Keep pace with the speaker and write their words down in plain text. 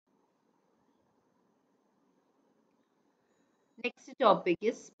Next topic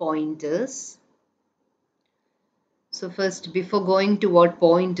is pointers. So first, before going to what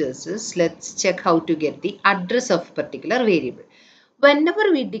pointers is, let's check how to get the address of particular variable.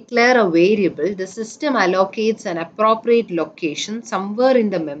 Whenever we declare a variable, the system allocates an appropriate location somewhere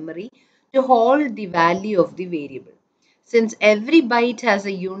in the memory to hold the value of the variable. Since every byte has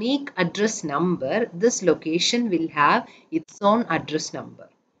a unique address number, this location will have its own address number.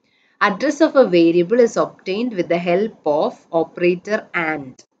 Address of a variable is obtained with the help of operator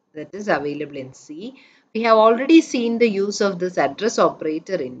AND that is available in C. We have already seen the use of this address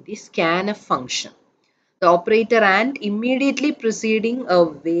operator in the scanf function. The operator AND immediately preceding a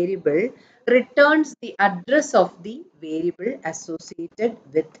variable returns the address of the variable associated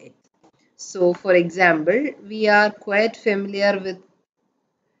with it. So for example, we are quite familiar with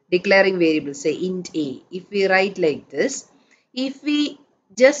declaring variables, say int a. If we write like this, if we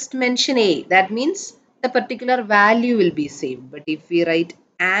just mention a, that means the particular value will be saved. But if we write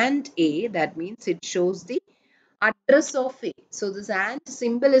and a, that means it shows the address of a. So this and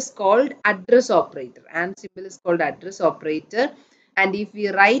symbol is called address operator. And symbol is called address operator. And if we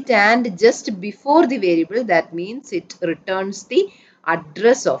write and just before the variable, that means it returns the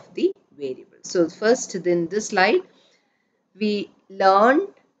address of the variable. So first in this slide, we learn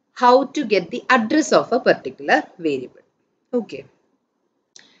how to get the address of a particular variable. Okay.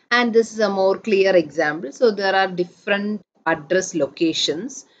 And this is a more clear example. So there are different address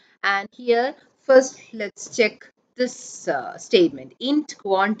locations. And here, first let's check this statement. Int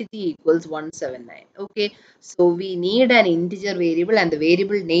quantity equals 179. Okay. So we need an integer variable and the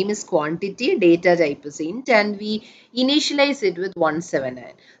variable name is quantity, data type is int, and we initialize it with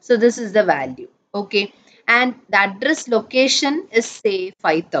 179. So this is the value. Okay. And the address location is say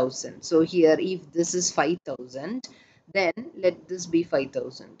 5000. So here if this is 5000, then let this be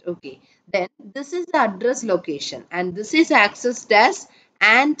 5000. Okay, then this is the address location and this is accessed as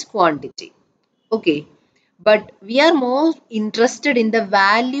and quantity. Okay, but we are more interested in the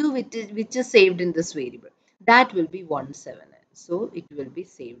value which is saved in this variable. That will be 179. So it will be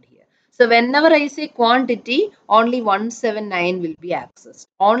saved here. So whenever I say quantity, only 179 will be accessed.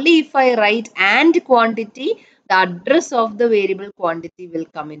 Only if I write and quantity, the address of the variable quantity will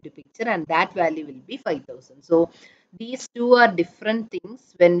come into picture and that value will be 5000. So these two are different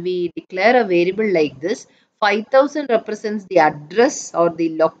things. When we declare a variable like this, 5000 represents the address or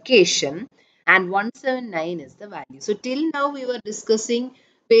the location and 179 is the value. So till now we were discussing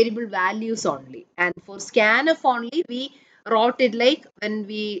variable values only, and for scanf only we wrote it like when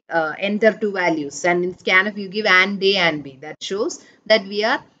we enter two values, and in scanf you give and a and b. That shows that we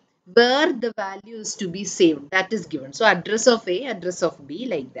are where the value is to be saved, that is given. So address of a, address of b,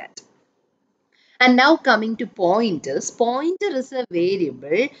 like that. And now coming to pointers, pointer is a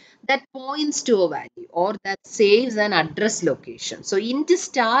variable that points to a value or that saves an address location. So int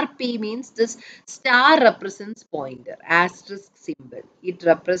star p means this star represents pointer, asterisk symbol. It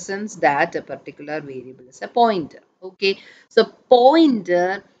represents that a particular variable is a pointer. Okay, so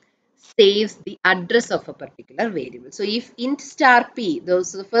pointer saves the address of a particular variable. So if int star p,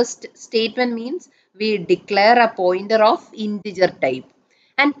 those the first statement means we declare a pointer of integer type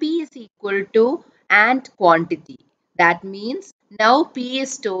and p is equal to and quantity. That means now p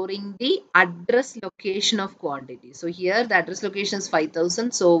is storing the address location of quantity. So here the address location is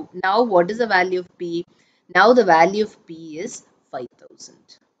 5000. So now what is the value of p? Now the value of p is 5000.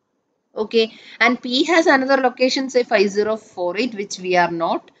 Okay, and p has another location, say 5048, which we are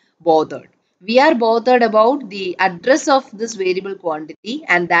not bothered. We are bothered about the address of this variable quantity,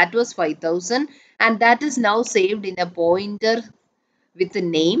 and that was 5000, and that is now saved in a pointer with the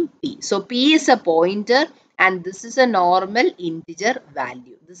name p. So p is a pointer and this is a normal integer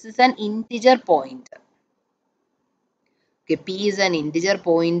value. This is an integer pointer. Okay, p is an integer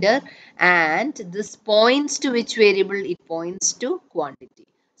pointer and this points to which variable? It points to quantity.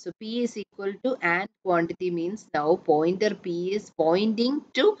 So p is equal to and quantity means now pointer p is pointing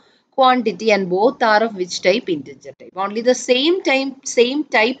to quantity, and both are of which type? Integer type. Only the same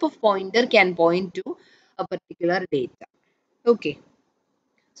type of pointer can point to a particular data. Okay.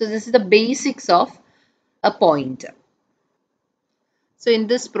 So this is the basics of a pointer. So in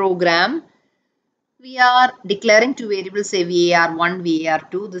this program, we are declaring two variables, say var1,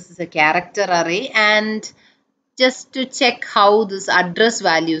 var2. This is a character array, and just to check how this address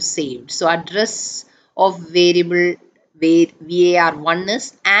value is saved. So address of variable var1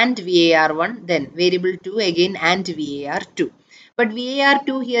 is and var1, then variable 2 again and var2. But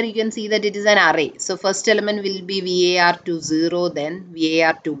var2 here you can see that it is an array. So first element will be var2 0, then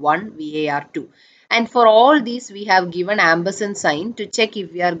var2 1, var2. And for all these we have given ampersand sign to check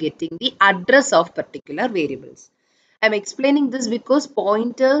if we are getting the address of particular variables. I'm explaining this because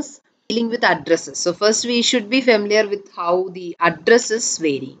pointers dealing with addresses. So first we should be familiar with how the addresses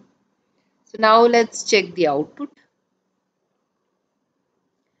vary. So now let's check the output.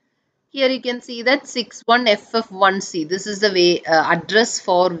 Here you can see that 61FF1C. This is the address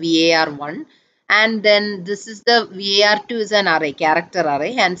for VAR1, and then this is the VAR2 is an array, character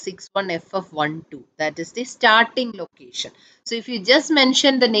array, and 61FF12. That is the starting location. So if you just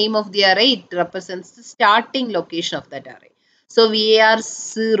mention the name of the array, it represents the starting location of that array. So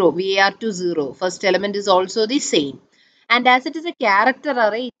VAR0, VAR2 0. First element is also the same. And as it is a character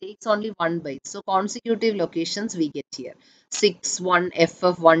array, it takes only 1 byte. So consecutive locations we get here.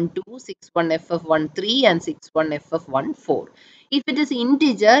 61FF12, 61FF13 and 61FF14. If it is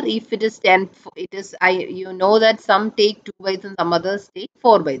integer, if it is 10, it is you know that some take 2 bytes and some others take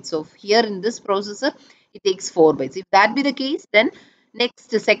 4 bytes. So here in this processor, it takes 4 bytes. If that be the case, then next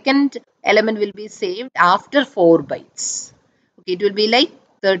second element will be saved after 4 bytes. Okay, it will be like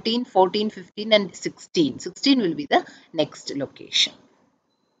 13, 14, 15 and 16. 16 will be the next location.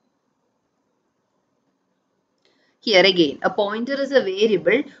 Here again, a pointer is a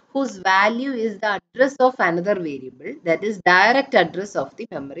variable whose value is the address of another variable, that is direct address of the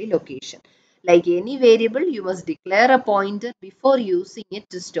memory location. Like any variable, you must declare a pointer before using it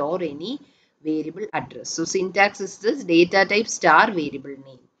to store any variable address. So syntax is this: data type star variable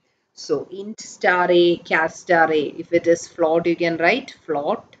name. So int star a, char star a. If it is float, you can write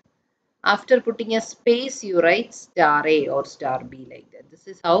float. After putting a space, you write star a or star b, like that. This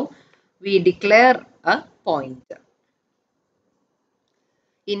is how we declare a pointer.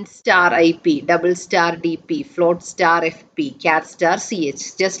 In star IP, double star DP, float star FP, cat star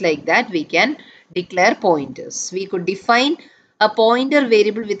CH. Just like that, we can declare pointers. We could define a pointer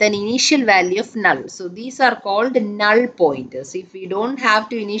variable with an initial value of null. So these are called null pointers. If we don't have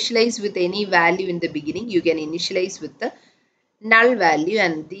to initialize with any value in the beginning, you can initialize with the null value,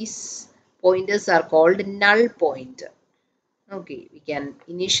 and these pointers are called null pointer. Okay, we can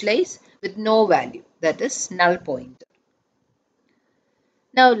initialize with no value, that is null pointer.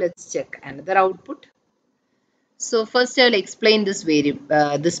 Now let's check another output. So first I will explain this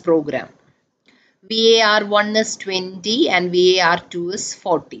this program. VAR1 is 20 and VAR2 is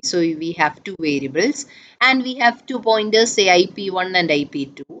 40. So we have two variables and we have two pointers, say IP1 and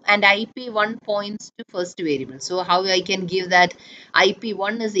IP2, and IP1 points to first variable. So how I can give that?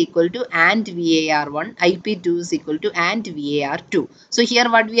 IP1 is equal to and VAR1, IP2 is equal to and VAR2. So here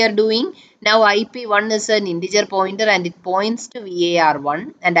what we are doing, now IP1 is an integer pointer and it points to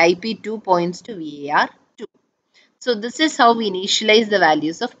VAR1 and IP2 points to VAR2. So this is how we initialize the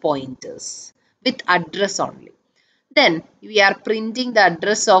values of pointers with address only. Then we are printing the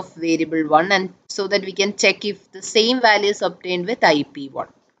address of variable 1, and so that we can check if the same value is obtained with IP1.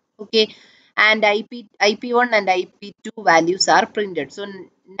 Okay, and IP1 and IP2 values are printed. So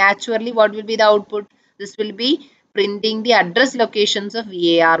naturally what will be the output? This will be printing the address locations of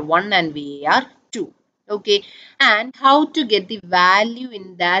VAR1 and VAR2. Okay, and how to get the value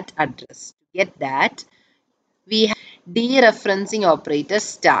in that address? To get that, we have dereferencing operator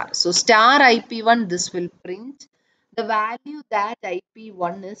star. So star IP1, this will print the value that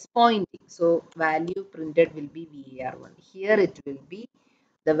IP1 is pointing. So value printed will be VAR1. Here it will be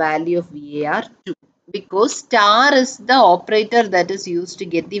the value of VAR2, because star is the operator that is used to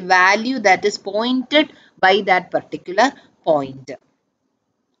get the value that is pointed by that particular pointer.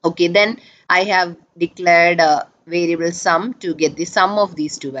 Okay, then I have declared a variable sum to get the sum of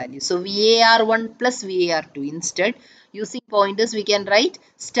these two values. So VAR1 plus VAR2. Instead, using pointers, we can write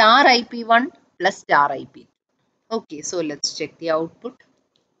star IP1 plus star IP2. Okay, so let's check the output.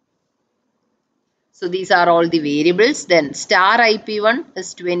 So these are all the variables. Then star IP1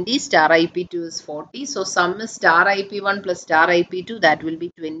 is 20, star IP2 is 40. So sum is star IP1 plus star IP2. That will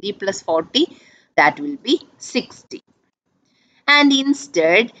be 20 plus 40. That will be 60. And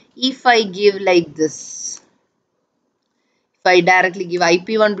instead, if I give like this, if I directly give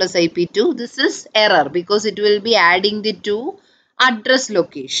IP1 plus IP2, this is error because it will be adding the two address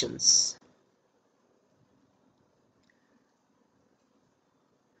locations.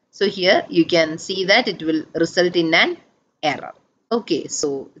 So here you can see that it will result in an error. Okay,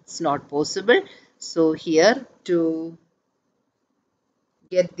 so it's not possible. So here, to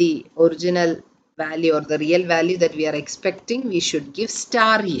get the original value or the real value that we are expecting, we should give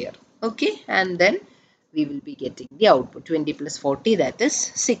star here. Okay, and then we will be getting the output 20 plus 40, that is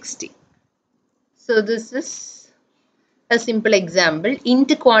 60. So this is a simple example.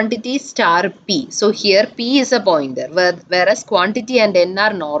 Int quantity star p. So here p is a pointer, whereas quantity and n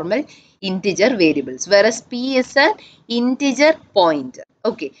are normal integer variables, whereas p is an integer pointer.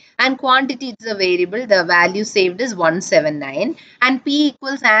 Okay, and quantity is a variable. The value saved is 179. And P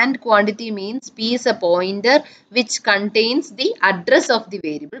equals and quantity means P is a pointer which contains the address of the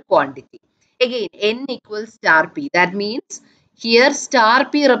variable quantity. Again, N equals star P. That means here star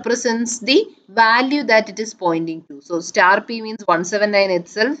P represents the value that it is pointing to. So star P means 179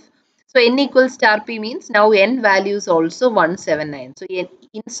 itself. So N equals star P means now N value is also 179. So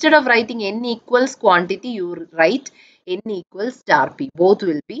instead of writing N equals quantity, you write N equals star P. Both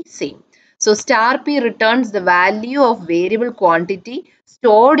will be same. So star P returns the value of variable quantity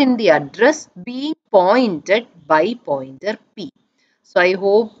stored in the address being pointed by pointer P. So I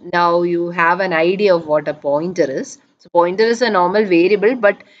hope now you have an idea of what a pointer is. So pointer is a normal variable,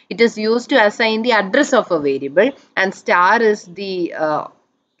 but it is used to assign the address of a variable, and star is the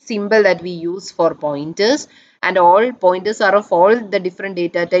symbol that we use for pointers, and all pointers are of all the different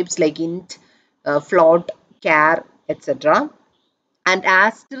data types like int, float, char, etc. And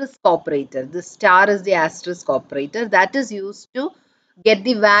asterisk operator, the star is the asterisk operator that is used to get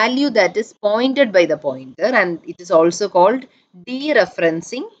the value that is pointed by the pointer, and it is also called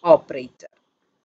dereferencing operator.